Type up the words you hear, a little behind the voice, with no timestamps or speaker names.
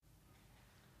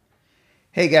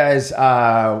Hey guys,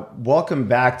 welcome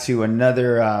back to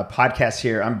another podcast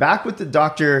here. I'm back with the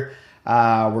doctor.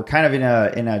 We're kind of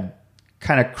in a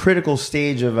kind of critical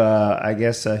stage of I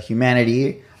guess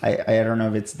humanity. I don't know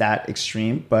if it's that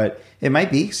extreme, but it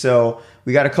might be. So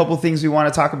we got a couple things we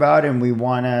want to talk about, and we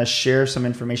want to share some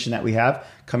information that we have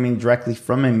coming directly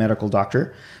from a medical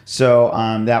doctor. So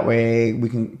that way we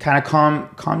can kind of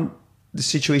calm the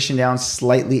situation down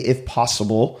slightly if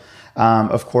possible.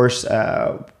 Of course,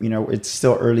 it's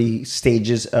still early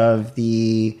stages of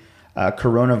the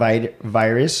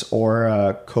coronavirus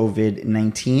or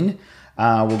COVID-19.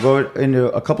 We'll go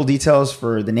into a couple details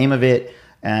for the name of it,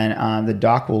 and the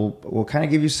doc will kind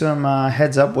of give you some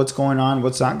heads up what's going on,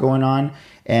 what's not going on,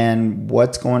 and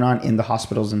what's going on in the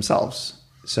hospitals themselves.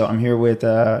 So I'm here with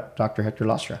Dr. Hector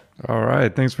Lastra. All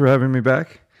right. Thanks for having me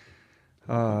back.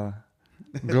 Glad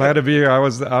to be here.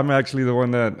 I'm actually the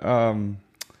one that...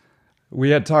 we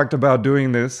had talked about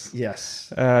doing this.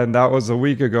 Yes. And that was a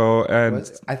week ago. And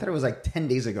I thought it was like 10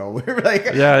 days ago. We were like,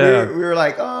 we were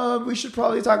like, oh, we should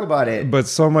probably talk about it. But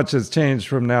so much has changed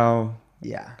from now.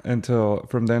 Yeah.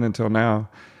 From then until now.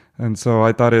 And so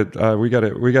I thought we got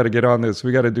to get on this.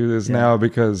 We got to do this now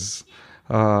because,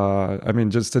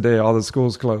 just today, all the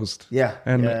schools closed. Yeah.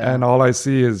 And all I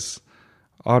see is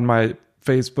on my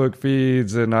Facebook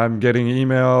feeds, and I'm getting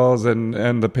emails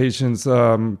and the patients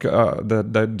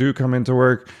that do come into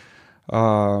work,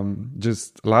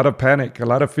 just a lot of panic, a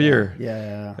lot of fear.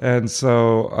 Yeah. And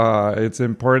so it's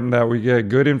important that we get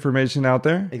good information out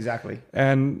there. Exactly.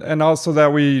 And also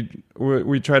that we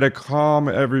try to calm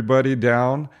everybody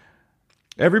down.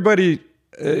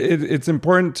 It's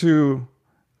important to,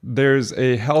 there's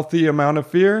a healthy amount of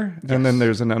fear, and then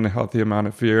there's an unhealthy amount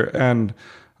of fear. And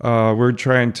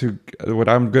what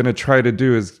I'm going to try to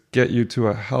do is get you to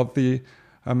a healthy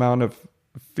amount of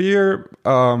fear,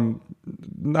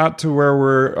 not to where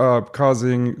we're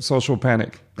causing social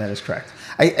panic. That is correct.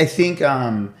 I think,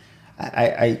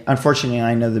 unfortunately,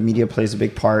 I know the media plays a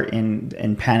big part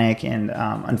in panic, and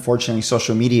unfortunately,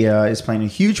 social media is playing a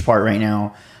huge part right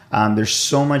now. There's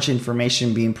so much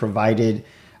information being provided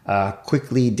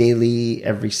quickly, daily,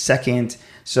 every second.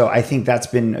 So I think that's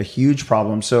been a huge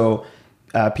problem. So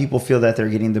people feel that they're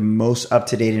getting the most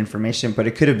up-to-date information, but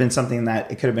it could have been something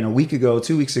that it could have been a week ago,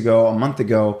 2 weeks ago, a month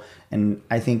ago, and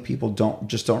I think people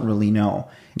don't really know.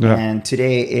 Yeah. And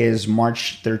today is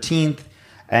March 13th,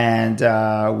 and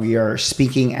we are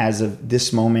speaking as of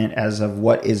this moment, as of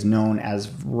what is known as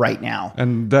right now.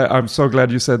 And I'm so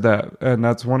glad you said that, and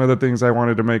that's one of the things I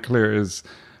wanted to make clear is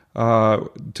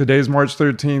today's March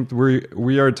 13th.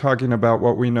 We are talking about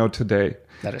what we know today.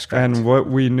 That is correct. And what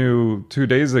we knew 2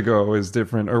 days ago is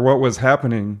different, or what was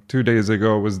happening 2 days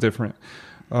ago was different.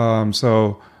 This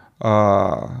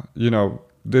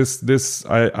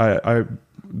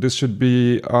should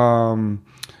be an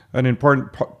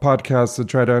important podcast to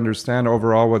try to understand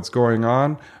overall what's going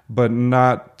on, but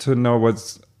not to know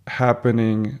what's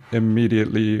happening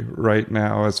immediately right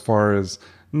now as far as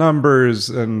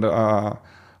numbers and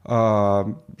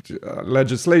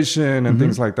legislation and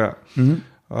things like that. Mm-hmm.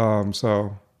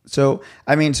 So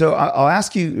I'll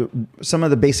ask you some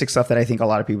of the basic stuff that I think a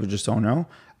lot of people just don't know.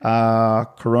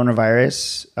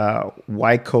 Coronavirus,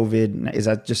 why COVID? Is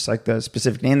that just like the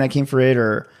specific name that came for it,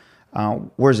 or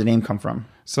where's the name come from?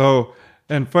 So,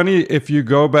 and funny, if you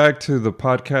go back to the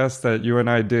podcast that you and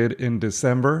I did in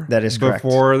December, that is correct,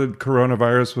 before the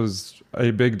coronavirus was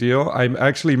a big deal, I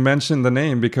actually mentioned the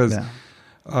name because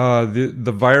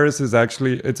the virus is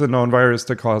it's a known virus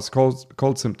to cause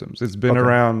cold symptoms. It's been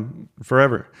around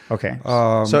forever. Okay.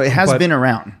 So it has been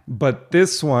around. But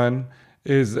this one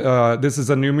is this is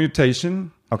a new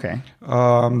mutation. Okay.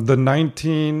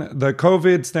 The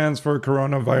COVID stands for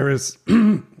coronavirus.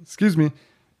 Excuse me.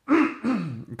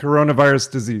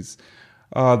 Coronavirus disease.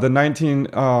 The 19,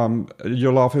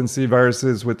 you'll often see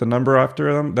viruses with the number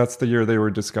after them. That's the year they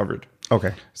were discovered.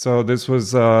 Okay. So this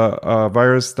was a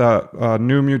virus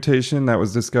new mutation that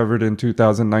was discovered in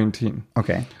 2019.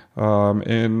 Okay.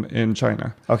 In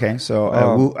China. Okay.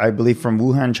 So I believe from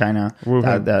Wuhan, China.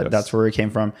 Wuhan, yes. That's where it came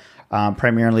from.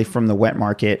 Primarily from the wet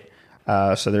market.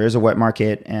 So there is a wet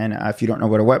market, and if you don't know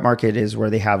what a wet market is, where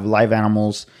they have live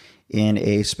animals in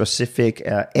a specific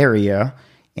area.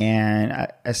 And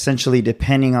essentially,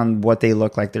 depending on what they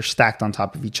look like, they're stacked on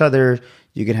top of each other.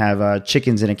 You can have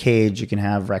chickens in a cage. You can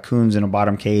have raccoons in a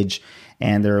bottom cage,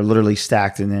 and they're literally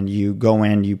stacked. And then you go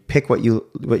in, you pick what you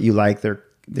like.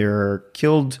 They're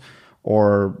killed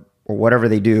or whatever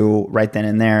they do right then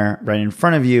and there, right in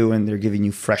front of you, and they're giving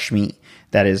you fresh meat.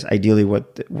 That is ideally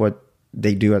what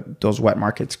they do at those wet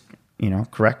markets.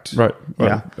 correct? Right.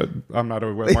 Yeah. I'm not a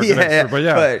market expert, but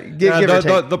yeah. But give or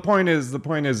take. The point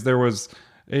is there was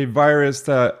a virus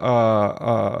that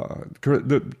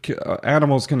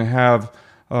animals can have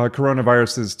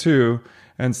coronaviruses too,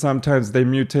 and sometimes they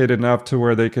mutate enough to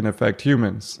where they can affect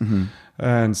humans. Mm-hmm.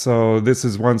 And so this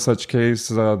is one such case.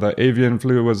 The avian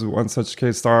flu was one such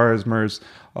case. SARS, MERS.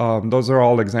 Those are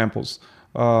all examples.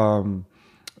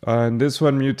 And this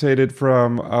one mutated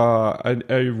from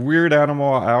a weird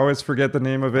animal. I always forget the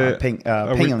name of it.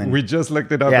 Pangolin. We just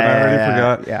looked it up and I already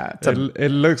forgot. Yeah.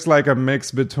 It looks like a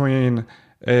mix between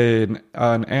an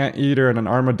anteater and an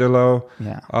armadillo.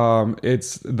 Yeah.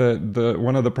 It's the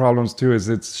one of the problems too is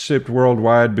it's shipped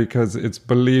worldwide because it's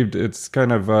believed it's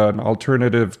kind of an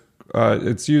alternative.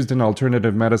 It's used in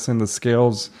alternative medicine. The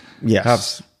scales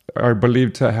are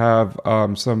believed to have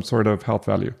some sort of health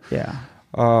value. Yeah.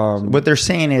 What they're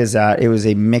saying is that it was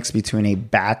a mix between a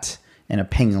bat and a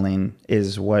pangolin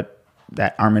is what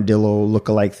that armadillo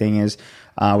lookalike thing is,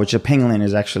 which a pangolin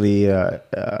is actually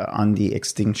on the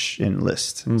extinction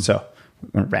list. So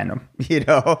random,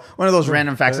 one of those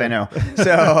random facts I know.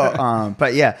 So,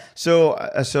 but yeah,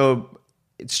 so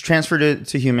it's transferred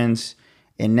to humans.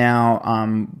 And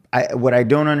now, what I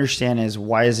don't understand is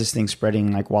why is this thing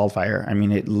spreading like wildfire? I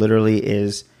mean, it literally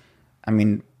is.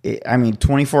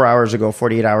 24 hours ago,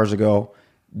 48 hours ago,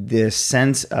 the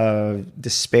sense of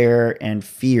despair and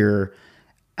fear,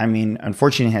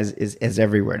 unfortunately, is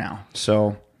everywhere now.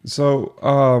 So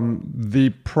the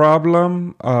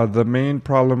problem, the main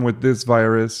problem with this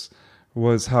virus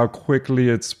was how quickly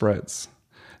it spreads.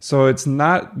 So it's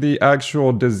not the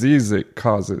actual disease it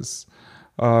causes,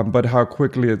 but how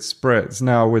quickly it spreads.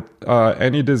 Now, with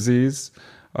any disease,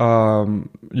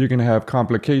 you can have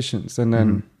complications, and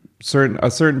then a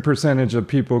certain percentage of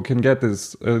people can get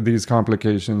these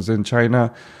complications. In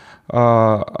China,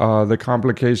 the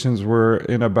complications were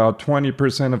in about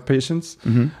 20% of patients,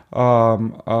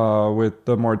 with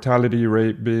the mortality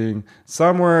rate being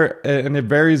somewhere, and it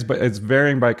varies, but it's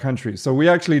varying by country. So we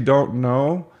actually don't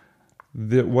know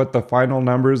what the final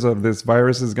numbers of this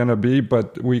virus is going to be,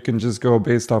 but we can just go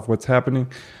based off what's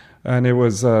happening. And it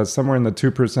was somewhere in the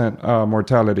 2%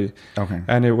 mortality. Okay.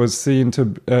 And it was seen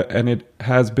and it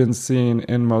has been seen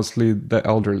in mostly the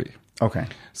elderly. Okay.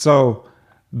 So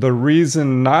the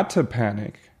reason not to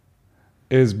panic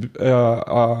is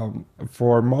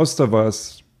for most of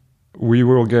us, we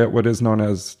will get what is known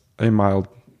as a mild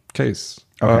case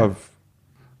of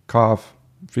cough,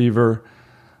 fever,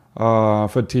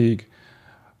 fatigue.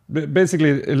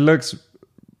 Basically, it looks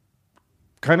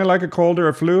kind of like a cold or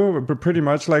a flu, but pretty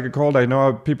much like a cold. I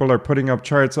know people are putting up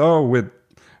charts. Oh, with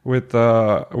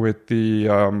the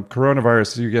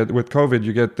coronavirus, with COVID,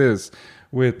 you get this.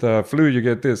 With flu, you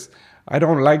get this. I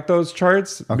don't like those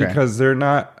charts because they're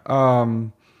not.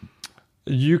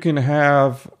 You can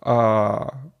have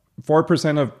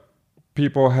 4% of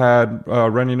people had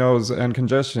runny nose and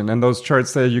congestion, and those charts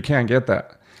say you can't get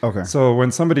that. Okay. So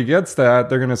when somebody gets that,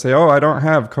 they're going to say, "Oh, I don't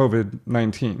have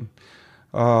COVID-19."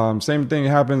 Same thing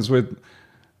happens with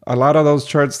a lot of those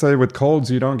charts say with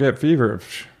colds you don't get fever.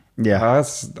 Yeah,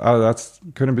 that's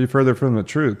couldn't be further from the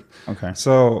truth. Okay.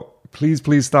 So please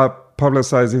stop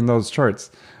publicizing those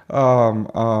charts.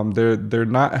 They're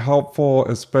not helpful,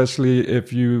 especially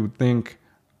if you think,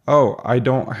 oh, I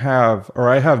don't have, or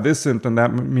I have this symptom,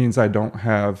 that means I don't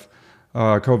have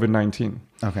COVID-19.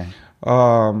 Okay.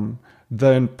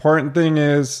 The important thing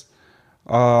is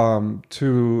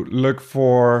to look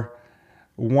for.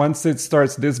 Once it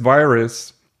starts, this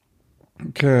virus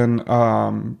can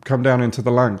come down into the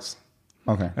lungs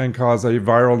and cause a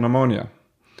viral pneumonia.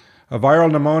 A viral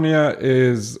pneumonia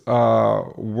is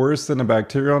worse than a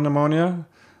bacterial pneumonia.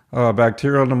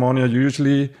 Bacterial pneumonia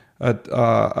usually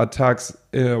attacks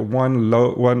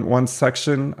one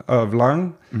section of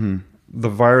lung. Mm-hmm. The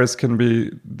virus can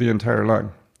be the entire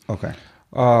lung. Okay.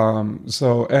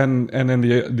 So and then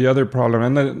the other problem,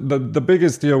 and the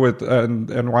biggest deal with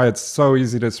and why it's so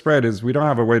easy to spread is we don't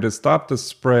have a way to stop the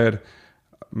spread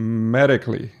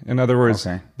medically. In other words,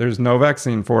 there's no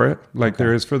vaccine for it like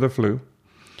there is for the flu.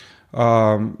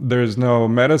 There's no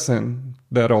medicine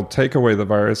that'll take away the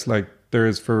virus like there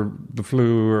is for the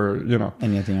flu or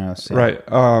anything else. Yeah. Right.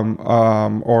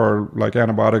 Or like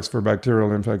antibiotics for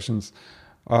bacterial infections.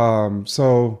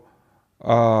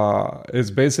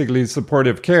 It's basically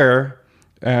supportive care,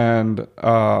 and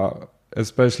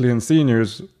especially in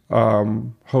seniors,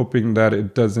 hoping that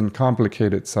it doesn't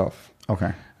complicate itself.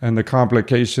 Okay. And the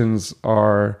complications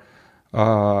are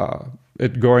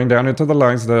it going down into the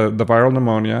lungs, the viral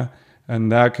pneumonia,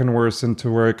 and that can worsen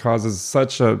to where it causes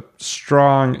such a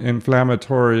strong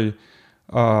inflammatory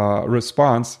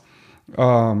response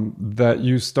that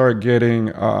you start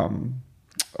getting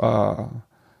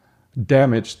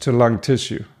damage to lung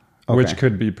tissue, which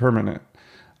could be permanent.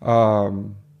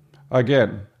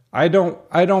 Again, I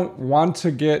don't want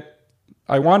to get.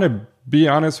 I want to be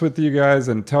honest with you guys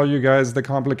and tell you guys the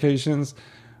complications,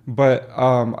 but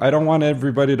I don't want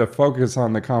everybody to focus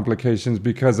on the complications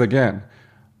because, again,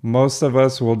 most of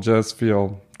us will just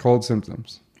feel cold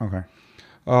symptoms. Okay.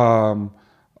 But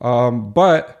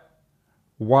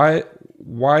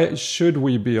why should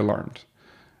we be alarmed?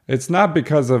 It's not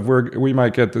because of we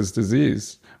might get this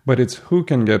disease, but it's who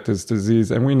can get this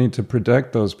disease, and we need to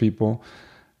protect those people.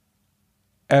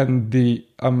 And the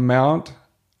amount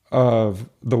of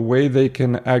the way they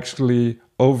can actually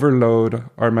overload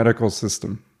our medical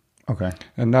system. Okay.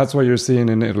 And that's what you're seeing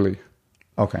in Italy.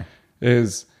 Okay.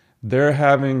 Is they're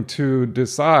having to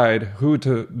decide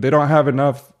they don't have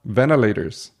enough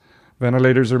ventilators.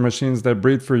 Ventilators are machines that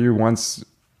breathe for you once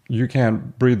you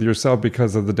can't breathe yourself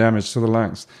because of the damage to the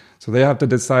lungs. So they have to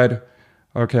decide,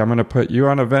 okay, I'm going to put you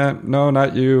on a vent. No,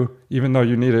 not you, even though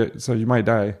you need it, so you might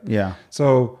die. Yeah.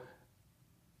 So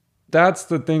that's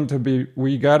the thing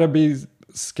we got to be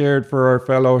scared for our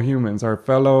fellow humans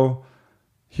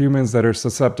that are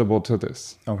susceptible to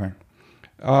this. Okay.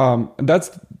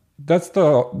 That's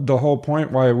the whole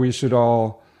point why we should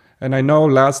all, and I know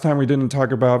last time we didn't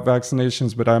talk about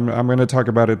vaccinations, but I'm going to talk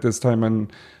about it this time. And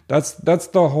that's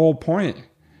the whole point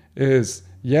is,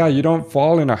 yeah, you don't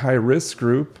fall in a high risk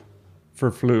group for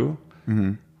flu,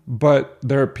 but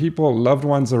there are people, loved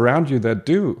ones around you that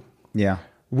do. Yeah.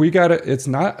 It's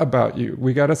not about you.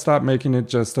 We got to stop making it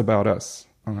just about us.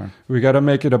 Okay. We got to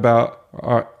make it about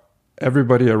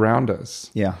everybody around us.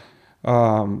 Yeah.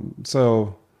 Well,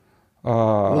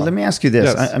 let me ask you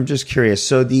this. Yes. I'm just curious.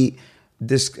 So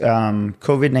this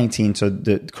COVID-19, so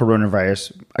the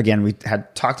coronavirus, again, we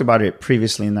had talked about it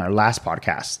previously in our last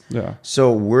podcast. Yeah.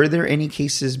 So were there any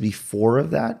cases before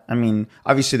of that? I mean,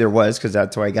 obviously there was, because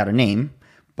that's why I got a name,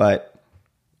 but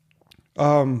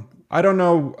I don't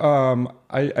know.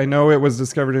 I know it was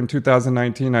discovered in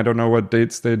 2019. I don't know what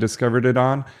dates they discovered it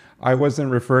on. I wasn't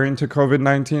referring to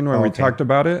COVID-19 when we talked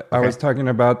about it. I was talking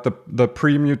about the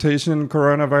pre-mutation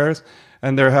coronavirus.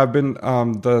 And there have been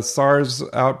the SARS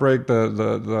outbreak,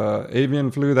 the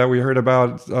avian flu that we heard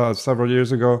about several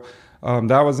years ago.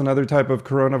 That was another type of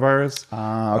coronavirus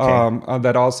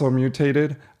that also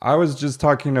mutated. I was just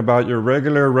talking about your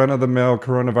regular run-of-the-mill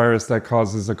coronavirus that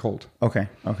causes a cold. Okay.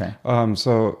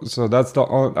 So that's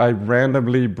I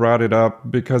randomly brought it up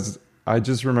because I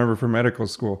just remember from medical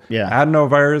school. Yeah.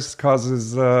 Adenovirus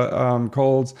causes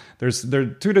colds. There are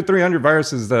 200 to 300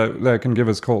 viruses that can give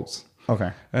us colds.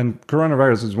 Okay. And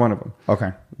coronavirus is one of them.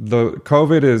 Okay. The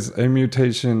COVID is a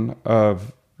mutation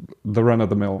of the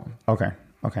run-of-the-mill one. Okay.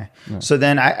 Yeah. So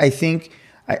then I think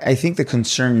the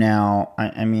concern now,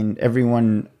 I mean,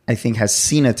 everyone I think has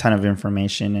seen a ton of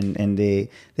information and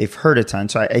they've heard a ton.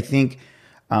 So I think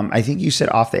you said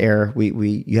off the air,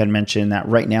 you had mentioned that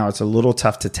right now it's a little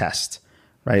tough to test,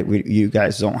 right? You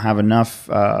guys don't have enough,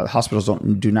 hospitals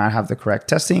do not have the correct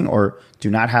testing or do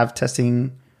not have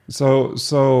testing. So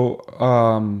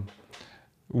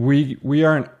we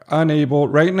aren't unable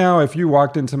right now. If you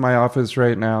walked into my office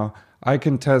right now, I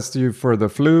can test you for the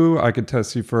flu. I could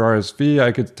test you for RSV.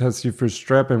 I could test you for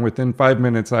strep, and within 5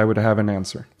 minutes, I would have an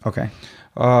answer. Okay.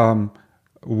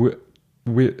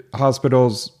 We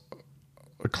hospitals,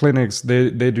 clinics,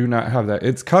 they do not have that.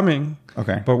 It's coming.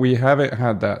 Okay. But we haven't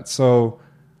had that. So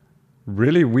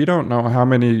really, we don't know how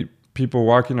many people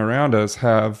walking around us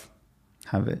have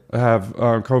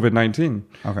COVID-19.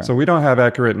 Okay. So we don't have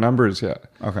accurate numbers yet.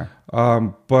 Okay.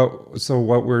 But so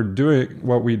what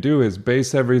we do is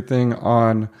base everything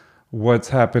on what's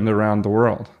happened around the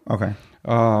world. Okay.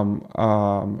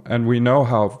 And we know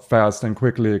how fast and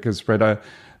quickly it can spread.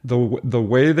 The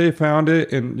way they found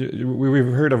it, we've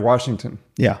heard of Washington.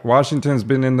 Yeah. Washington's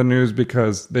been in the news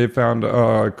because they found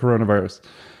coronavirus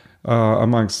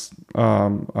amongst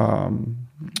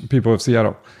people of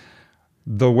Seattle.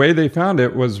 The way they found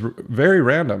it was very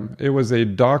random. It was a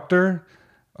doctor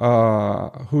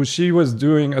who she was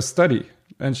doing a study,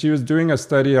 and she was doing a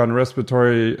study on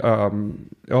respiratory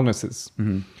illnesses.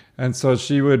 Mm-hmm. And so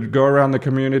she would go around the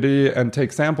community and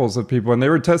take samples of people, and they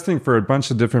were testing for a bunch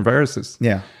of different viruses.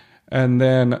 Yeah. And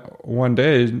then one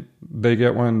day they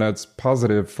get one that's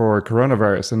positive for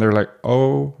coronavirus, and they're like,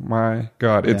 "Oh my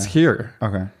God, it's here!"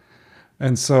 Okay.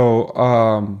 And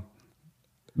so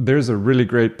there's a really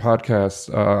great podcast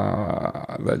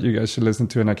that you guys should listen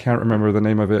to, and I can't remember the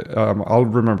name of it. I'll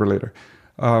remember later.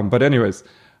 But anyways,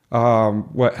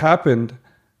 what happened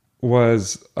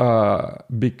was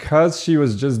because she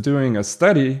was just doing a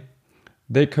study,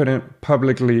 they couldn't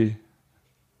publicly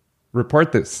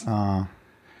report this.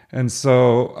 And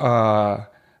so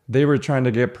they were trying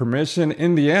to get permission.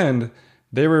 In the end,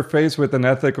 they were faced with an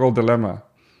ethical dilemma.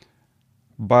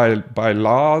 By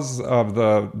laws of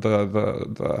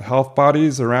the health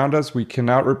bodies around us, we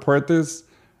cannot report this.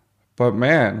 But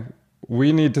man,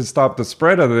 we need to stop the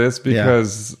spread of this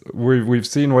because we've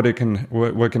seen what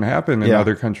can happen in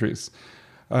other countries.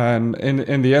 And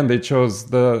in the end, they chose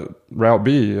the route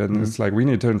B, and it's like, we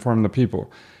need to inform the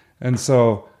people. And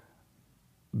so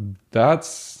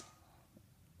that's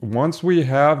once we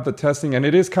have the testing, and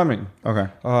it is coming. Okay.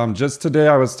 Just today,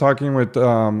 I was talking with.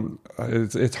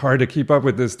 It's hard to keep up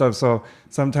with this stuff, so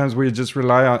sometimes we just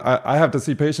rely on. I have to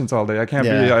see patients all day. I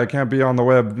can't be on the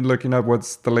web looking up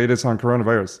what's the latest on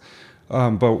coronavirus.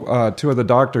 But two of the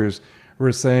doctors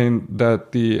were saying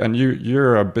that and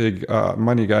you're a big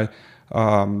money guy.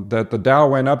 That the Dow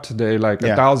went up today like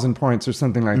 1,000 points or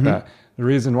something like that. The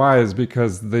reason why is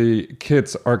because the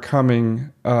kits are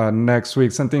coming next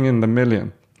week, something in the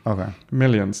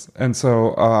millions. And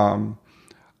so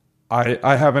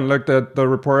I haven't looked at the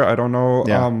report. I don't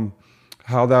know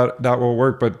how that will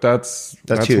work, but that's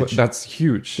huge. That's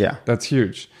huge. Yeah, that's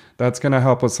huge. That's going to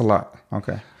help us a lot.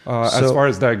 Okay. As far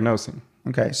as diagnosing.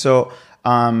 Okay. So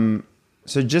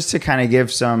just to kind of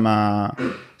give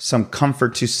some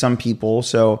comfort to some people.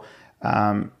 So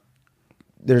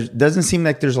there doesn't seem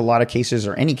like there's a lot of cases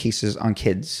or any cases on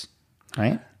kids,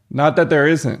 right? Not that there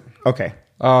isn't. Okay.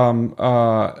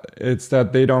 It's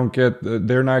that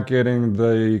they're not getting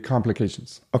the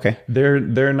complications. Okay.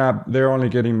 They're only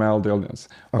getting mild illness.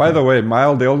 Okay. By the way,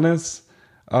 mild illness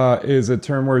is a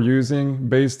term we're using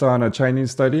based on a Chinese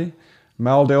study.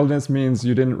 Mild illness means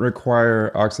you didn't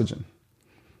require oxygen.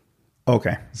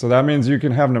 Okay. So that means you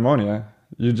can have pneumonia.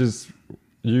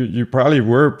 You probably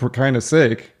were kind of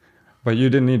sick, but you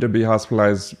didn't need to be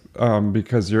hospitalized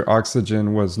because your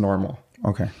oxygen was normal.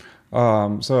 Okay.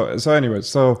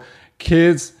 So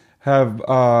kids have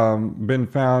been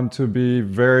found to be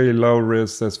very low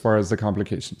risk as far as the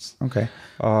complications. Okay.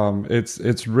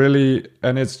 It's really,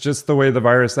 and it's just the way the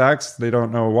virus acts. They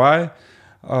don't know why.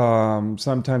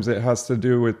 Sometimes it has to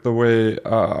do with the way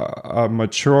a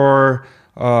mature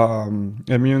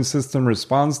immune system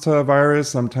responds to a virus.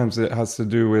 Sometimes it has to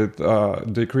do with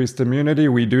decreased immunity.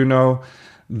 We do know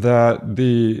that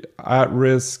the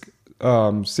at-risk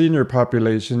senior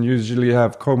population usually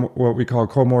have what we call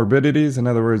comorbidities. In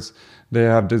other words, they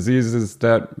have diseases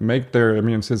that make their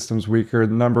immune systems weaker.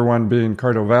 Number one being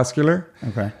cardiovascular.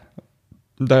 Okay.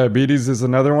 Diabetes is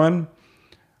another one.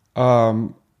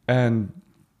 And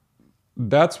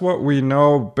that's what we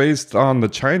know based on the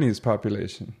Chinese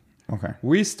population. Okay.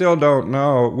 We still don't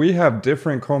know. We have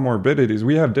different comorbidities.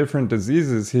 We have different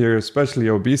diseases here, especially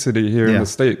obesity here in the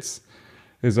States.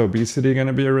 Is obesity going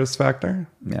to be a risk factor?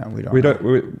 Yeah, we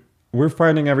don't. We're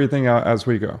finding everything out as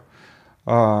we go.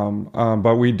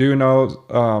 But we do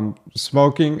know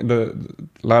smoking. A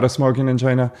lot of smoking in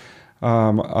China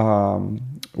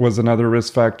was another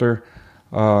risk factor.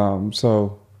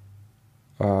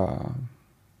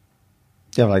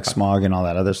 Yeah, like smog and all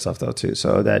that other stuff though too.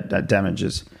 So that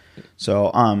damages. So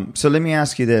let me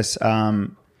ask you this.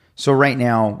 So right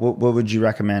now, what would you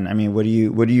recommend? I mean, what do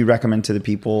you recommend to the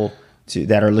people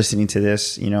that are listening to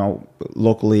this,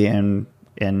 locally and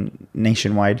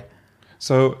nationwide?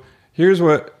 So here's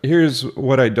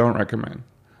what I don't recommend.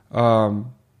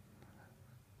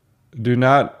 Do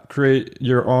not create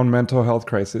your own mental health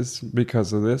crisis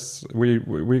because of this.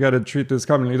 We got to treat this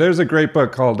commonly. There's a great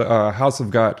book called House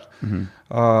of God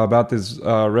about this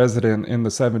resident in the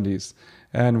 70s.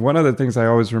 And one of the things I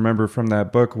always remember from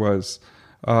that book was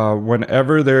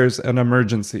whenever there's an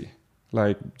emergency,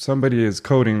 like somebody is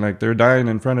coding, like they're dying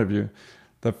in front of you,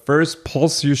 the first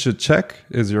pulse you should check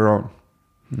is your own.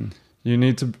 You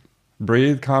need to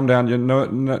breathe, calm down.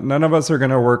 None of us are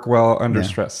going to work well under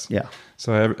stress. Yeah.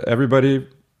 So everybody,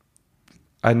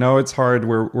 I know it's hard.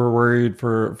 We're worried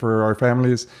for our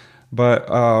families, but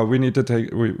we need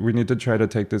to try to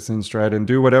take this in stride and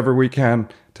do whatever we can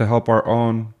to help our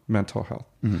own mental health.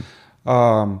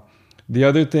 The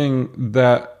other thing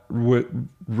that would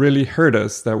really hurt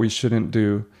us that we shouldn't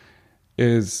do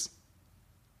is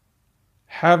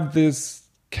have this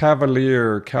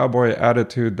cavalier cowboy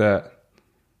attitude that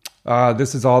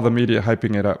this is all the media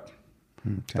hyping it up.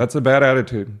 Okay. That's a bad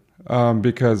attitude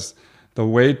because the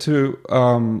way to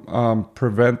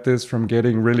prevent this from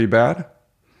getting really bad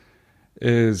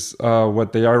is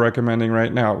what they are recommending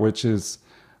right now, which is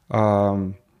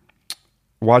washing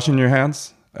your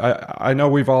hands. I know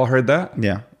we've all heard that.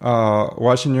 Yeah.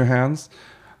 Washing your hands,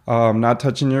 not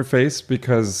touching your face,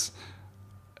 because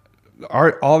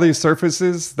all these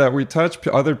surfaces that we touch,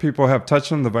 other people have touched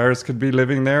them. The virus could be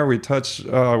living there. We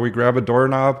grab a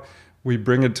doorknob, we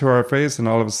bring it to our face, and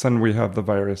all of a sudden we have the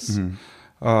virus.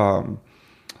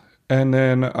 And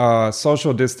then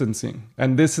social distancing.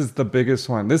 And this is the biggest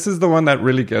one. This is the one that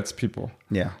really gets people.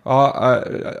 Yeah.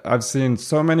 I've seen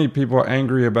so many people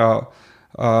angry about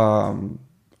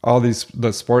all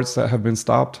the sports that have been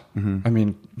stopped. I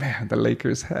mean, man, the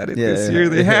Lakers had it this year.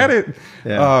 They had it.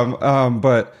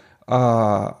 But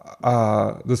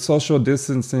the social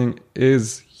distancing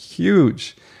is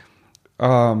huge.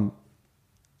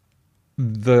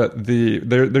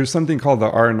 There's something called the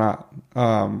R naught,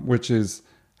 which is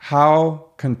how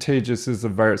contagious is the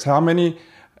virus? How many,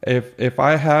 if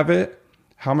I have it,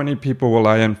 how many people will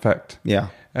I infect? Yeah.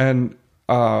 And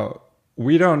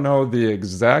we don't know the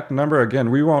exact number.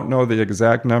 Again, we won't know the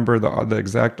exact number, the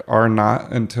exact R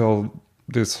naught until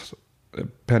this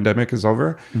pandemic is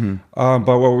over.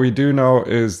 But what we do know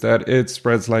is that it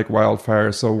spreads like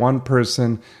wildfire. So one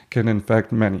person can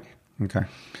infect many. Okay.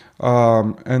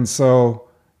 And so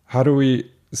how do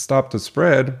we stop the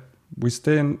spread? We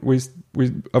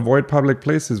we avoid public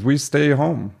places. We stay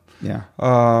home. Yeah.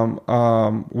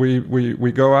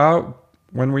 We go out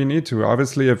when we need to.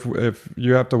 Obviously, if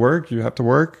you have to work, you have to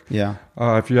work. Yeah.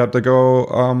 If you have to go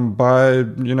buy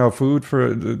food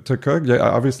to cook, yeah,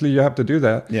 obviously you have to do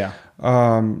that. Yeah.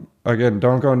 Again,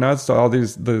 don't go nuts to all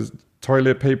the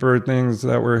toilet paper things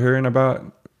that we're hearing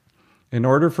about. In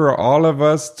order for all of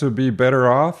us to be better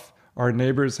off, our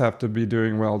neighbors have to be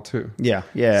doing well too. Yeah.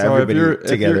 Yeah. So everybody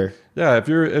together.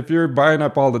 If you're buying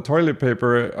up all the toilet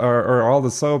paper or all the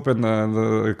soap and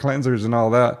the cleansers and all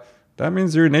that, that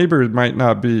means your neighbor might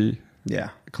not be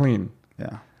clean.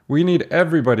 Yeah. We need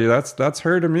everybody. That's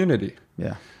herd immunity.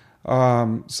 Yeah.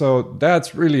 So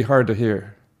that's really hard to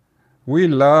hear. We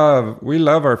love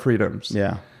our freedoms.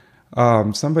 Yeah.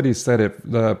 Somebody said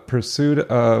it, the pursuit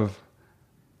of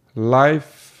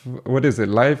life, what is it?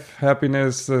 Life,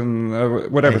 happiness, and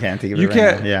whatever. I can't think of it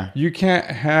right now. Yeah. You can't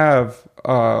have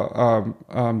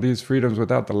these freedoms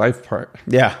without the life part.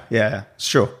 Yeah. Yeah. It's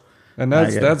true. And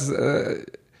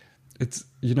it's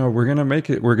we're gonna make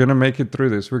it. We're gonna make it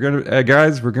through this. We're gonna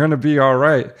guys. We're gonna be all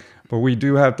right. But we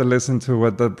do have to listen to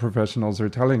what the professionals are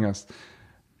telling us.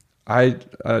 I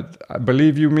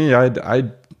believe you me. I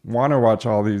want to watch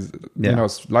all these.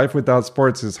 Life without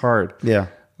sports is hard. Yeah.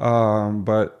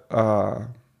 But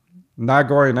not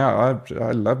going out.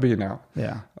 I love being out.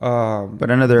 Yeah. But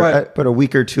a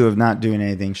week or two of not doing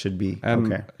anything should be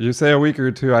okay. You say a week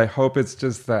or two. I hope it's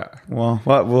just that. Well,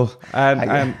 what will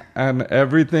and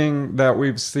everything that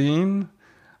we've seen,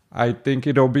 I think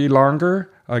it'll be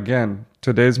longer. Again,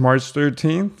 today's March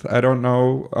 13th. I don't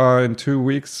know in 2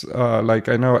 weeks. Like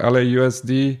I know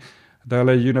LAUSD, the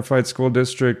LA Unified School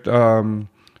District,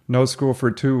 no school for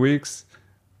 2 weeks.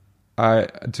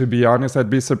 To be honest, I'd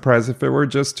be surprised if it were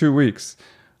just 2 weeks.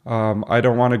 I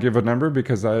don't want to give a number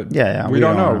because we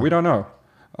don't know. We don't know.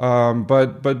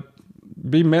 But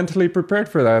be mentally prepared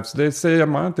for that. If they say a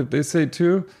month, if they say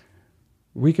 2,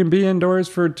 we can be indoors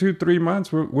for 2-3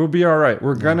 months. We'll be all right.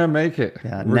 We're gonna make it.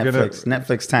 Yeah,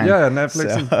 Netflix time. Yeah,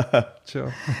 Netflix. So.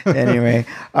 Chill. Anyway,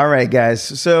 all right, guys.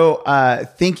 So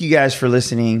thank you guys for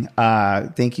listening.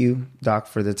 Thank you, Doc,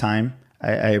 for the time.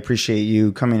 I appreciate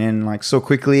you coming in like so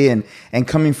quickly and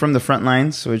coming from the front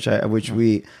lines, which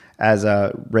we as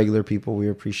regular people, we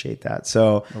appreciate that.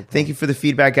 So thank you for the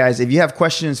feedback, guys. If you have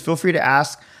questions, feel free to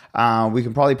ask. We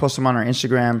can probably post them on our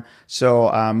Instagram. So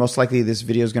most likely this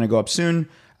video is going to go up soon.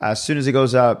 As soon as it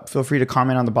goes up, feel free to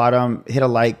comment on the bottom, hit a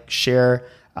like, share,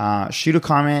 shoot a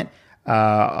comment.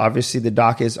 Obviously the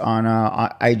doc is on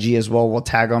IG as well. We'll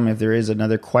tag him if there is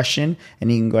another question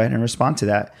and he can go ahead and respond to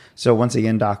that. So once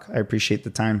again, Doc, I appreciate the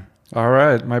time. All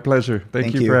right. My pleasure.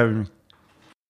 Thank you for having me.